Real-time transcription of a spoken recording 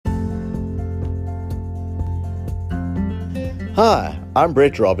Hi, I'm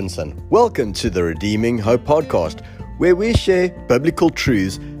Brett Robinson. Welcome to the Redeeming Hope podcast, where we share biblical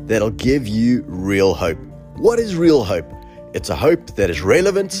truths that'll give you real hope. What is real hope? It's a hope that is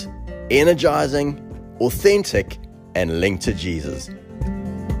relevant, energizing, authentic, and linked to Jesus.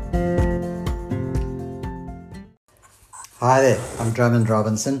 Hi there, I'm Drummond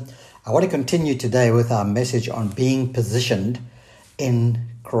Robinson. I want to continue today with our message on being positioned in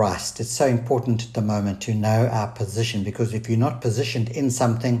Christ. It's so important at the moment to know our position, because if you're not positioned in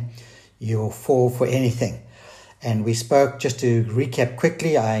something, you'll fall for anything. And we spoke, just to recap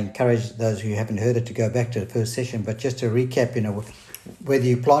quickly, I encourage those who haven't heard it to go back to the first session, but just to recap, whether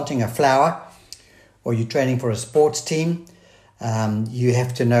you're planting a flower or you're training for a sports team, you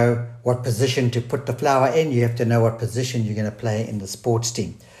have to know what position to put the flower in. You have to know what position you're going to play in the sports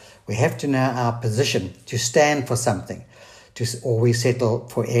team. We have to know our position to stand for something, to always settle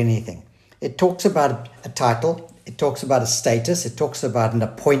for anything. It talks about a title, it talks about a status, it talks about an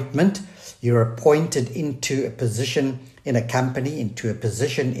appointment. You're appointed into a position in a company, into a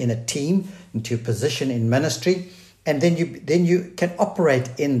position in a team, into a position in ministry, and then you can operate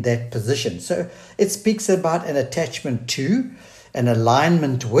in that position. So it speaks about an attachment to, an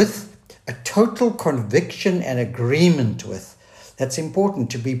alignment with, a total conviction and agreement with. That's important.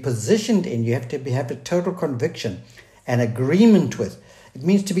 To be positioned in, you have to have a total conviction and agreement with. It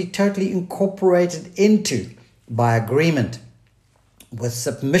means to be totally incorporated into by agreement, with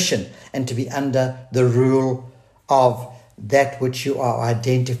submission, and to be under the rule of that which you are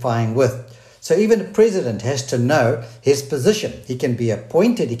identifying with. So even a president has to know his position. He can be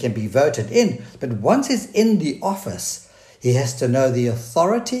appointed, he can be voted in, but once he's in the office, he has to know the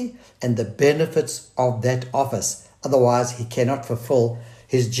authority and the benefits of that office. Otherwise, he cannot fulfill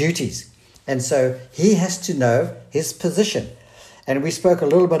his duties. And so he has to know his position. And we spoke a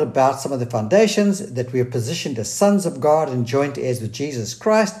little bit about some of the foundations, that we are positioned as sons of God and joint heirs with Jesus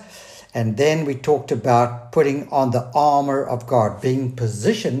Christ. And then we talked about putting on the armor of God, being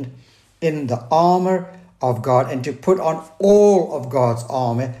positioned in the armor of God, and to put on all of God's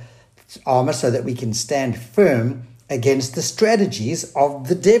armor so that we can stand firm against the strategies of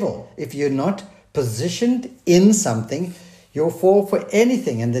the devil. If you're not positioned in something, you'll fall for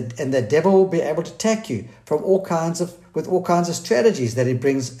anything, and the devil will be able to attack you with all kinds of strategies that he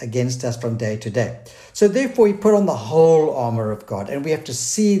brings against us from day to day. So therefore, we put on the whole armor of God, and we have to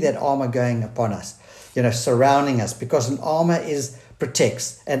see that armor going upon us, surrounding us, because an armor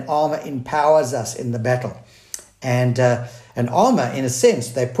protects, and armor empowers us in the battle. And an armor, in a sense,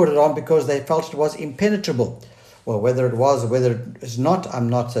 they put it on because they felt it was impenetrable. Well, whether it was or whether it is not, I'm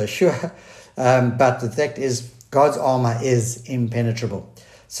not so sure. But the fact is, God's armor is impenetrable.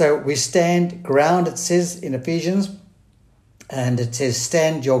 So we stand ground, it says in Ephesians, and it says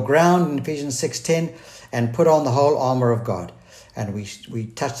stand your ground in Ephesians 6:10, and put on the whole armor of God. And we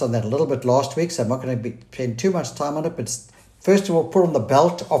touched on that a little bit last week, so I'm not going to spend too much time on it. But first of all, put on the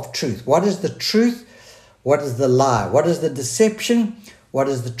belt of truth. What is the truth? What is the lie? What is the deception? What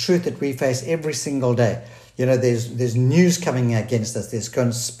is the truth that we face every single day? There's news coming against us. There's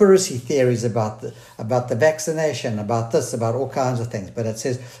conspiracy theories about the vaccination, about this, about all kinds of things. But it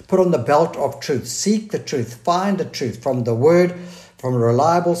says, put on the belt of truth. Seek the truth. Find the truth from the Word, from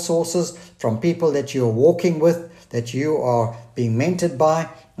reliable sources, from people that you're walking with, that you are being mentored by.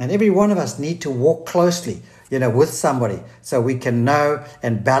 And every one of us need to walk closely, with somebody, so we can know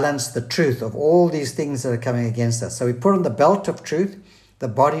and balance the truth of all these things that are coming against us. So we put on the belt of truth, the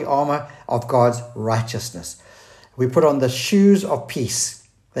body armor of God's righteousness. We put on the shoes of peace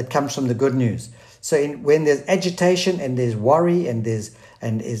that comes from the good news. So when there's agitation and there's worry and there's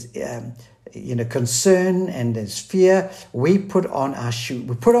concern and there's fear, we put on our shoes.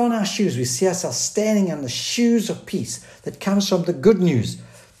 We put on our shoes. We see ourselves standing on the shoes of peace that comes from the good news.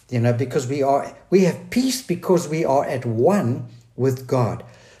 Because we have peace because we are at one with God.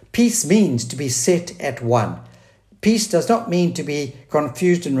 Peace means to be set at one. Peace does not mean to be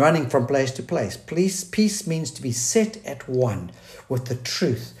confused and running from place to place. Peace means to be set at one with the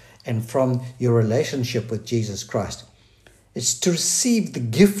truth and from your relationship with Jesus Christ. It's to receive the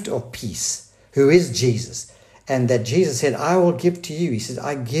gift of peace, who is Jesus. And that Jesus said, I will give to you. He says,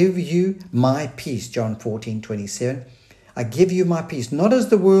 I give you my peace, John 14:27. I give you my peace, not as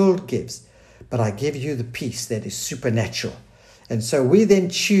the world gives, but I give you the peace that is supernatural. And so we then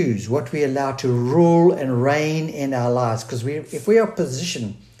choose what we allow to rule and reign in our lives. Because if we are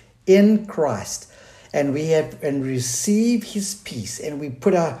positioned in Christ and we receive his peace, and we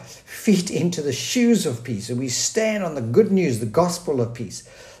put our feet into the shoes of peace, and we stand on the good news, the gospel of peace,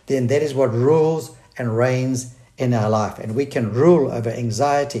 then that is what rules and reigns in our life. And we can rule over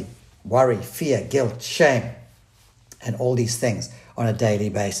anxiety, worry, fear, guilt, shame. and all these things on a daily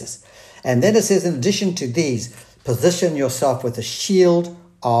basis. And then it says, in addition to these, position yourself with a shield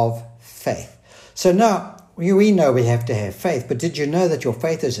of faith. So now, we know we have to have faith, but did you know that your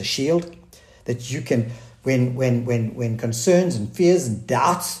faith is a shield? That you can, when concerns and fears and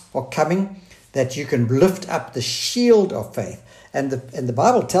doubts are coming, that you can lift up the shield of faith. And the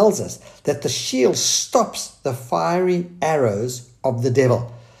Bible tells us that the shield stops the fiery arrows of the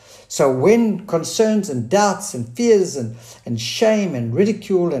devil. So when concerns and doubts and fears and shame and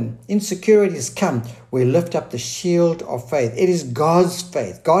ridicule and insecurities come, we lift up the shield of faith. It is God's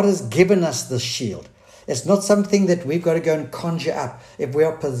faith. God has given us the shield. It's not something that we've got to go and conjure up. If we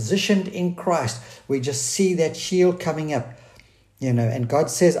are positioned in Christ, we just see that shield coming up, and God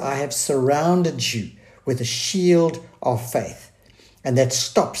says, I have surrounded you with a shield of faith. And that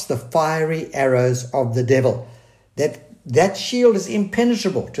stops the fiery arrows of the devil. That shield is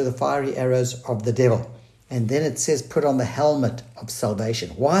impenetrable to the fiery arrows of the devil. And then it says, put on the helmet of salvation.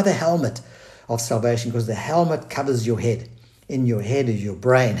 Why the helmet of salvation? Because the helmet covers your head. In your head is your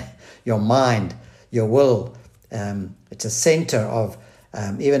brain, your mind, your will. It's a center of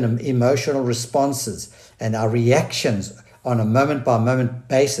even emotional responses and our reactions on a moment-by-moment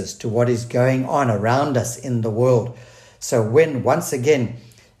basis to what is going on around us in the world. So when, once again,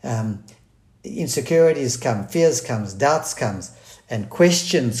 insecurities come, fears comes, doubts comes, and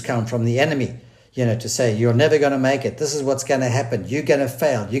questions come from the enemy, to say, you're never going to make it. This is what's going to happen. You're going to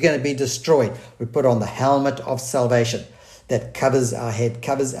fail. You're going to be destroyed. We put on the helmet of salvation that covers our head,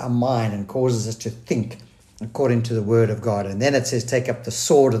 covers our mind, and causes us to think according to the word of God. And then it says, take up the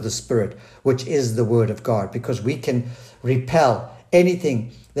sword of the Spirit, which is the word of God, because we can repel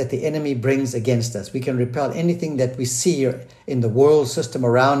anything that the enemy brings against us. We can repel anything that we see in the world system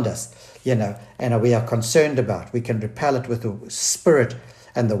around us, and we are concerned about. We can repel it with the Spirit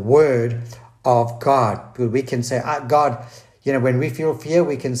and the Word of God. We can say, God, when we feel fear,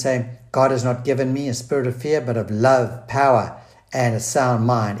 we can say, God has not given me a spirit of fear, but of love, power, and a sound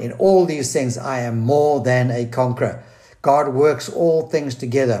mind. In all these things, I am more than a conqueror. God works all things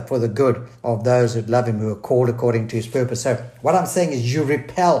together for the good of those who love him, who are called according to his purpose. So what I'm saying is you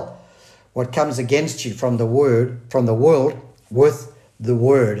repel what comes against you from the world with the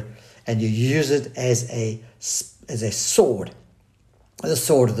word, and you use it as a sword, the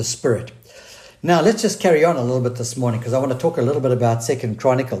sword of the Spirit. Now let's just carry on a little bit this morning, because I want to talk a little bit about 2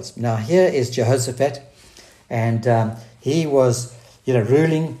 Chronicles. Now here is Jehoshaphat, and he was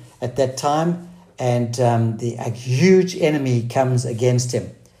ruling at that time. And a huge enemy comes against him.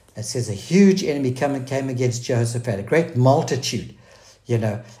 It says a huge enemy came against Jehoshaphat, a great multitude,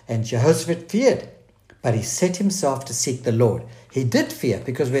 and Jehoshaphat feared, but he set himself to seek the Lord. He did fear,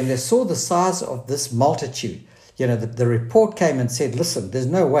 because when they saw the size of this multitude, the report came and said, listen, there's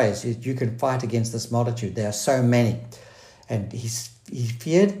no ways you can fight against this multitude. There are so many. And he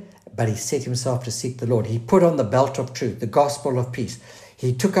feared, but he set himself to seek the Lord. He put on the belt of truth, the gospel of peace.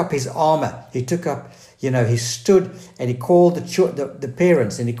 He took up his armor. He took up, he stood and he called the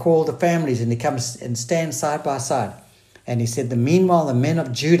parents, and he called the families, and he comes and stands side by side. And he said, meanwhile, the men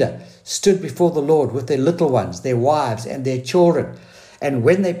of Judah stood before the Lord with their little ones, their wives and their children. And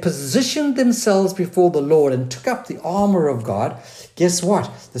when they positioned themselves before the Lord and took up the armor of God, guess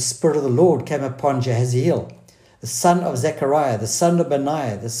what? The Spirit of the Lord came upon Jahaziel, the son of Zechariah, the son of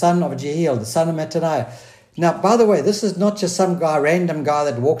Benaiah, the son of Jehiel, the son of Mattaniah. Now, by the way, this is not just some random guy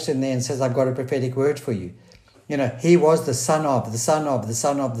that walks in there and says, I've got a prophetic word for you. He was the son of, the son of, the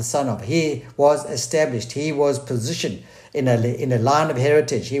son of, the son of. He was established. He was positioned in a line of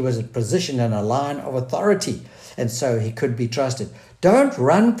heritage. He was positioned in a line of authority. And so he could be trusted. Don't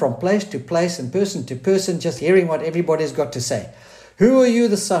run from place to place and person to person just hearing what everybody's got to say. Who are you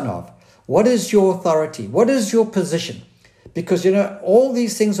the son of? What is your authority? What is your position? Because, all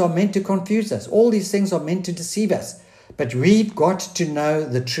these things are meant to confuse us. All these things are meant to deceive us. But we've got to know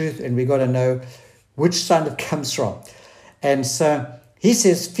the truth, and we've got to know which side it comes from. And so he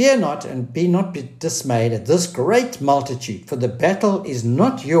says, fear not and be not dismayed at this great multitude, for the battle is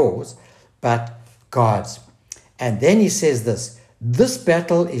not yours, but God's. And then he says this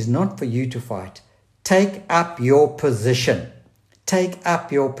battle is not for you to fight. Take up your position. Take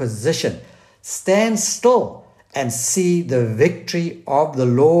up your position. Stand still and see the victory of the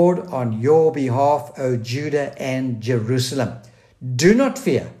Lord on your behalf, O Judah and Jerusalem. Do not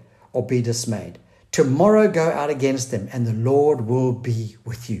fear or be dismayed. Tomorrow go out against them, and the Lord will be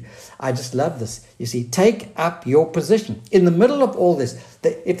with you. I just love this. You see, take up your position. In the middle of all this,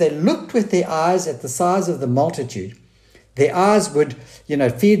 if they looked with their eyes at the size of the multitude, their eyes would,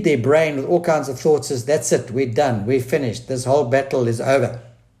 feed their brain with all kinds of thoughts as, that's it, we're done, we're finished, this whole battle is over.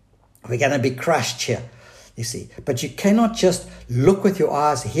 We're going to be crushed here. you see. But you cannot just look with your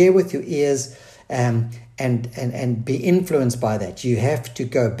eyes, hear with your ears, and be influenced by that. You have to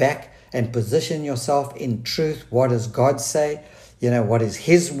go back and position yourself in truth. What does God say? What is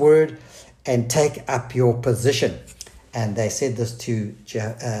His word? And take up your position. And they said this to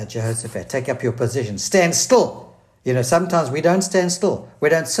Jehoshaphat, take up your position, stand still. Sometimes we don't stand still. We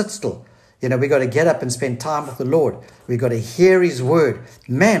don't sit still. We got to get up and spend time with the Lord. We got to hear His word.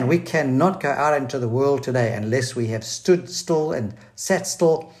 Man, we cannot go out into the world today unless we have stood still and sat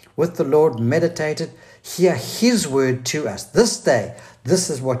still with the Lord, meditated, hear His word to us. This day, this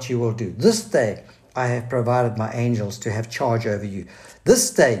is what you will do. This day, I have provided my angels to have charge over you.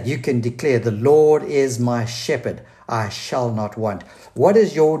 This day, you can declare, the Lord is my shepherd. I shall not want. What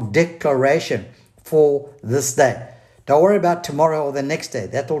is your declaration for this day? Don't worry about tomorrow or the next day.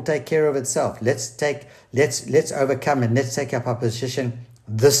 That will take care of itself. Let's overcome and let's take up our position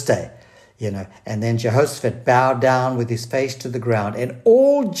this day. And then Jehoshaphat bowed down with his face to the ground, and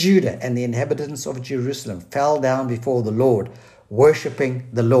all Judah and the inhabitants of Jerusalem fell down before the Lord, worshiping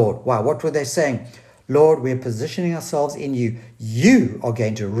the Lord. Wow, what were they saying? Lord, we're positioning ourselves in you. You are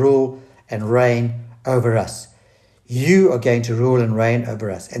going to rule and reign over us. You are going to rule and reign over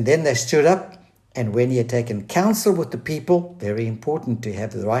us. And then they stood up, and when he had taken counsel with the people, very important to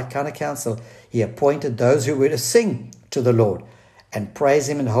have the right kind of counsel, he appointed those who were to sing to the Lord and praise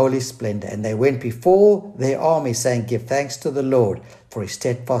Him in holy splendor. And they went before their army, saying, give thanks to the Lord, for His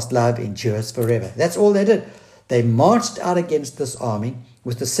steadfast love endures forever. That's all they did. They marched out against this army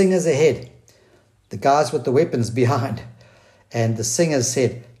with the singers ahead, the guys with the weapons behind. And the singers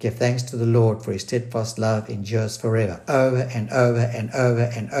said, give thanks to the Lord, for His steadfast love endures forever. Over and over and over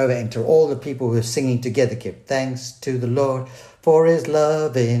and over. And to all the people who were singing together, give thanks to the Lord, for His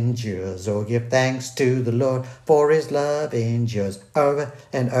love endures. Or give thanks to the Lord, for His love endures. Over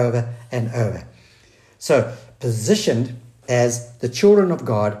and over and over. So, positioned as the children of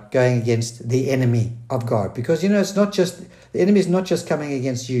God going against the enemy of God. Because, it's not just, the enemy is not just coming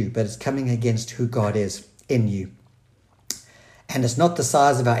against you, but it's coming against who God is in you. And it's not the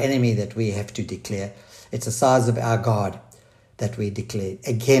size of our enemy that we have to declare. It's the size of our God that we declare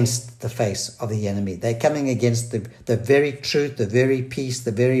against the face of the enemy. They're coming against the very truth, the very peace,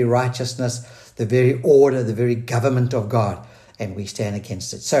 the very righteousness, the very order, the very government of God. And we stand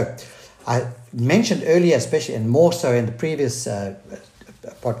against it. So I mentioned earlier, especially and more so in the previous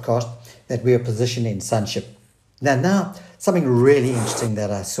podcast, that we are positioned in sonship. Now, something really interesting that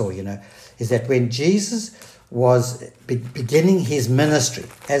I saw, is that when Jesus was beginning His ministry,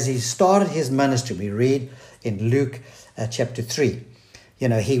 as He started His ministry, we read in Luke chapter 3,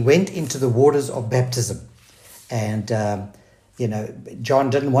 He went into the waters of baptism. And, John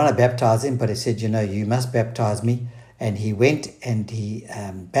didn't want to baptize Him, but He said, you must baptize me. And He went and He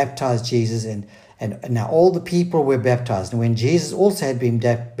baptized Jesus. And now all the people were baptized. And when Jesus also had been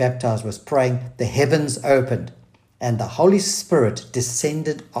baptized, was praying, the heavens opened, and the Holy Spirit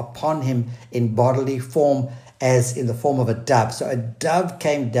descended upon Him in bodily form, as in the form of a dove. So a dove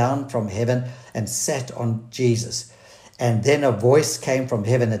came down from heaven and sat on Jesus. And then a voice came from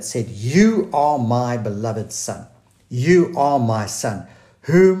heaven that said, you are my beloved Son. You are my Son,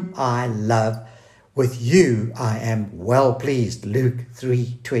 whom I love. With you I am well pleased. Luke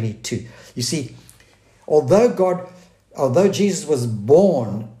 3:22. You see, although Jesus was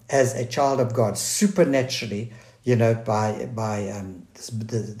born as a child of God supernaturally, by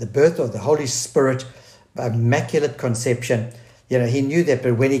the birth of the Holy Spirit, immaculate conception, he knew that.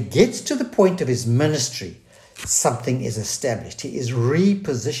 But when he gets to the point of his ministry, something is established. He is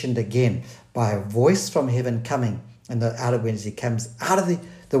repositioned again by a voice from heaven coming, and out of when he comes out of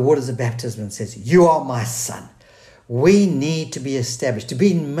the waters of baptism and says, you are my Son. We need to be established. To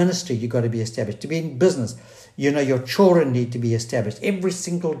be in ministry, you've got to be established. To be in business, your children need to be established. Every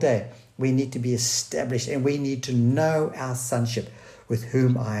single day, we need to be established, and we need to know our sonship, with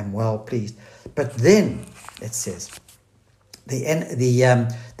whom I am well pleased. But then, it says,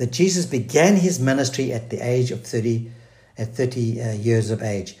 that Jesus began His ministry at the age of 30 years of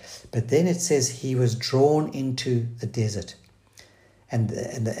age. But then it says He was drawn into the desert. And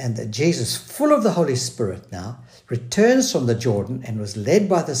Jesus, full of the Holy Spirit now, returns from the Jordan and was led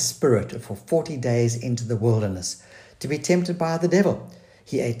by the Spirit for 40 days into the wilderness to be tempted by the devil.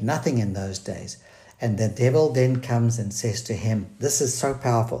 He ate nothing in those days. And the devil then comes and says to him, this is so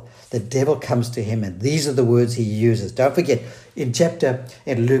powerful. The devil comes to him, and these are the words he uses. Don't forget, in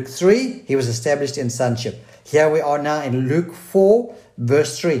Luke 3, he was established in sonship. Here we are now in Luke 4,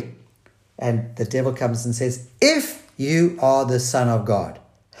 verse 3. And the devil comes and says, if you are the Son of God,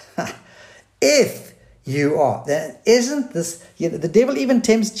 if you are. Isn't this, the devil even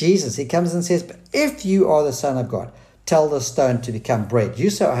tempts Jesus. He comes and says, but if you are the Son of God, tell the stone to become bread.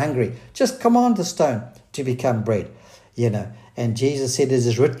 You're so hungry, just command the stone to become bread. And Jesus said, it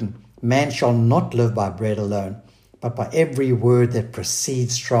is written, man shall not live by bread alone, but by every word that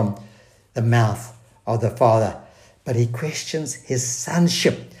proceeds from the mouth of the Father. But he questions his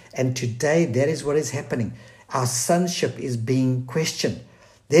sonship. And today that is what is happening. Our sonship is being questioned.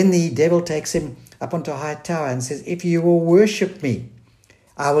 Then the devil takes him up onto a high tower and says, if you will worship me,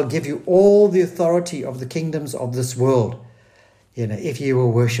 I will give you all the authority of the kingdoms of this world. If you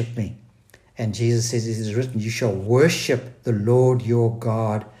will worship me. And Jesus says, it is written, you shall worship the Lord your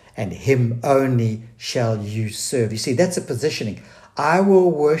God, and him only shall you serve. You see, that's a positioning. I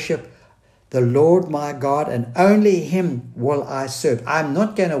will worship the Lord my God, and only him will I serve. I'm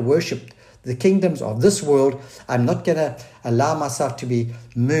not going to worship the kingdoms of this world. I'm not going to allow myself to be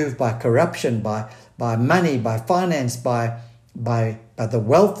moved by corruption, by money, by finance, by the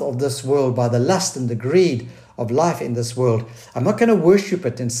wealth of this world, by the lust and the greed of life in this world. I'm not going to worship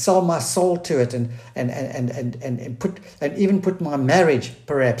it and sell my soul to it and even put my marriage,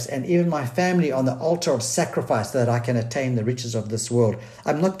 perhaps, and even my family on the altar of sacrifice so that I can attain the riches of this world.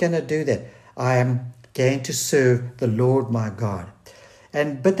 I'm not going to do that. I am going to serve the Lord my God.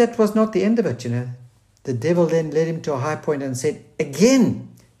 But that was not the end of it, The devil then led him to a high point and said,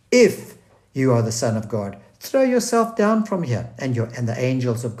 again, if you are the Son of God, throw yourself down from here, and the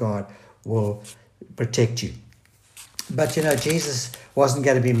angels of God will protect you. But Jesus wasn't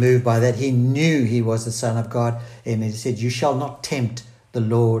going to be moved by that. He knew he was the Son of God, and he said, you shall not tempt the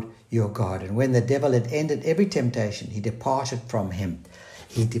Lord your God. And when the devil had ended every temptation, he departed from him.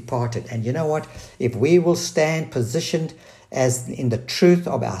 He departed. And you know what? If we will stand positioned as in the truth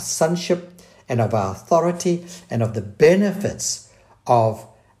of our sonship and of our authority and of the benefits of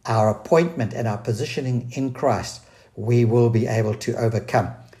our appointment and our positioning in Christ, we will be able to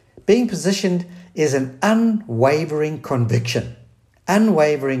overcome. Being positioned is an unwavering conviction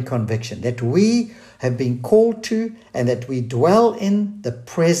that we have been called to and that we dwell in the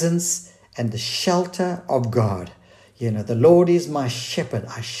presence and the shelter of God. The Lord is my shepherd,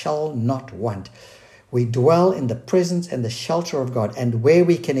 I shall not want. We dwell in the presence and the shelter of God, and where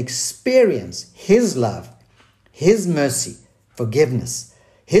we can experience his love, his mercy, forgiveness,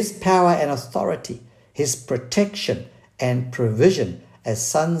 his power and authority, his protection and provision as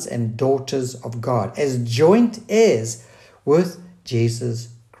sons and daughters of God, as joint heirs with Jesus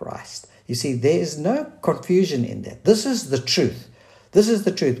Christ. You see, there is no confusion in that. This is the truth. This is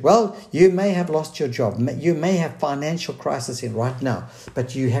the truth. Well, you may have lost your job. You may have financial crisis in right now,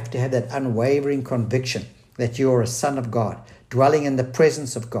 but you have to have that unwavering conviction that you are a son of God, dwelling in the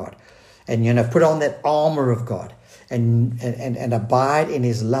presence of God, and put on that armor of God, and abide in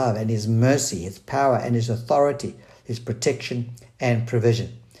his love and his mercy, his power and his authority, his protection and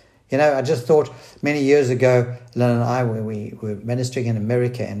provision. I just thought many years ago, Lynn and I, we were ministering in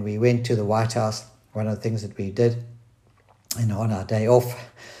America, and we went to the White House. One of the things that we did, on our day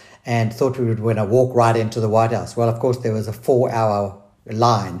off, and thought we would walk right into the White House. Well, of course, there was a 4-hour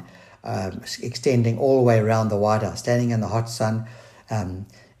line extending all the way around the White House, standing in the hot sun,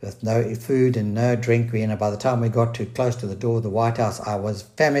 with no food and no drink. By the time we got too close to the door of the White House, I was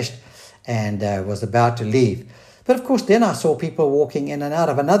famished and was about to leave. But of course, then I saw people walking in and out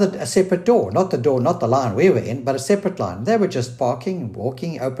of a separate door, not the line we were in, but a separate line. They were just parking,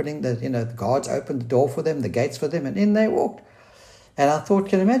 walking, opening the guards opened the door for them, the gates for them, and in they walked. And I thought,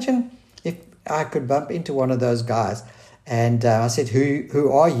 can you imagine if I could bump into one of those guys? And I said,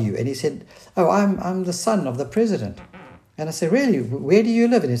 who are you? And he said, oh, I'm the son of the president. And I said, really? Where do you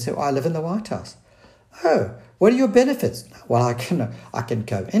live? And he said, I live in the White House. Oh, what are your benefits? Well, I can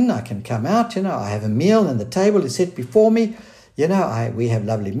come in, I can come out, I have a meal and the table is set before me. We have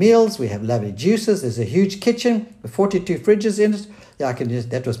lovely meals, we have lovely juices, there's a huge kitchen with 42 fridges in it.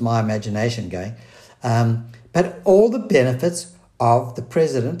 That was my imagination going. But all the benefits of the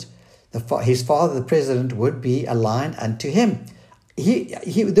president, his father, the president, would be aligned unto him.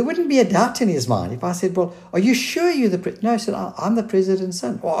 There wouldn't be a doubt in his mind. If I said, well, are you sure you're the president? No, he said, I'm the president's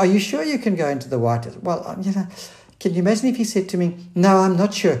son. Or are you sure you can go into the White House? Well, can you imagine if he said to me, no, I'm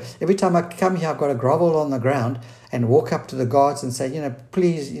not sure. Every time I come here, I've got to grovel on the ground and walk up to the guards and say,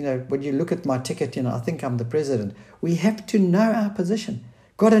 please, when you look at my ticket, I think I'm the president. We have to know our position.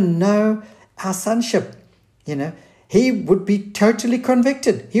 Got to know our sonship. He would be totally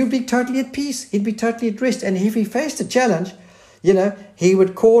convicted. He would be totally at peace. He'd be totally at rest. And if he faced a challenge, he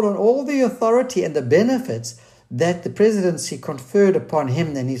would call on all the authority and the benefits that the presidency conferred upon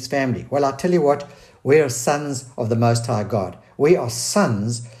him and his family. Well, I tell you what, we are sons of the Most High God. We are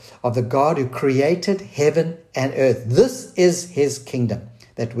sons of the God who created heaven and earth. This is his kingdom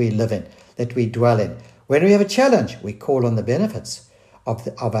that we live in, that we dwell in. When we have a challenge, we call on the benefits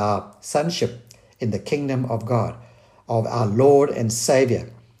of our sonship in the kingdom of God, of our Lord and Savior.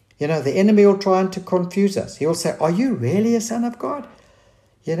 You know, the enemy will try to confuse us. He will say, are you really a son of God?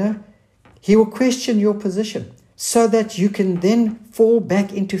 You know, he will question your position so that you can then fall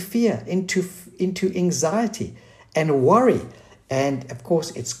back into fear, into anxiety and worry. And of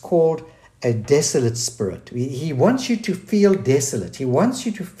course, it's called a desolate spirit. He wants you to feel desolate. He wants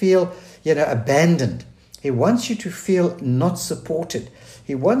you to feel, abandoned. He wants you to feel not supported.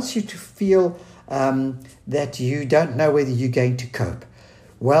 He wants you to feel that you don't know whether you're going to cope.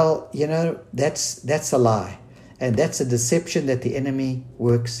 Well, that's a lie. And that's a deception that the enemy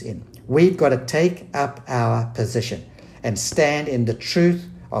works in. We've got to take up our position and stand in the truth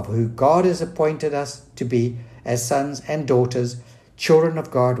of who God has appointed us to be as sons and daughters, children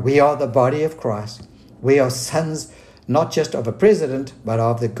of God. We are the body of Christ. We are sons not just of a president, but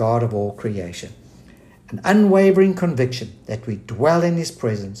of the God of all creation. An unwavering conviction that we dwell in his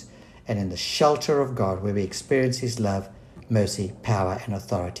presence and in the shelter of God, where we experience his love, mercy, power, and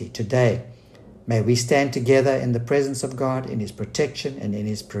authority. Today, may we stand together in the presence of God, in his protection and in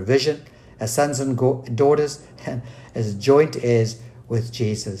his provision, as sons and daughters, and as joint heirs with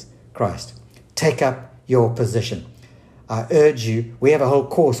Jesus Christ. Take up your position. I urge you, we have a whole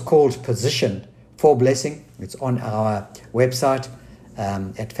course called Position for Blessing. It's on our website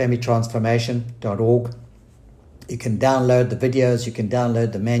at familytransformation.org. You can download the videos, you can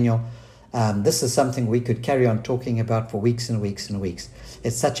download the manual. This is something we could carry on talking about for weeks and weeks and weeks.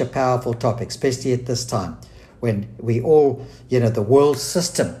 It's such a powerful topic, especially at this time when we all, the world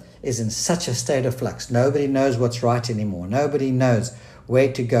system is in such a state of flux. Nobody knows what's right anymore. Nobody knows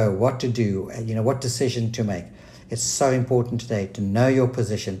where to go, what to do, what decision to make. It's so important today to know your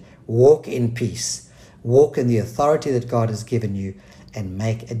position, walk in peace, walk in the authority that God has given you, and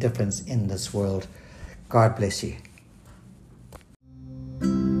make a difference in this world. God bless you.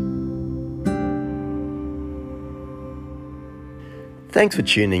 Thanks for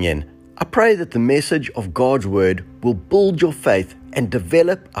tuning in. I pray that the message of God's Word will build your faith and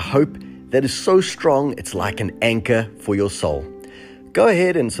develop a hope that is so strong it's like an anchor for your soul. Go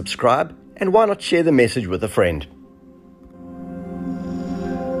ahead and subscribe, and why not share the message with a friend?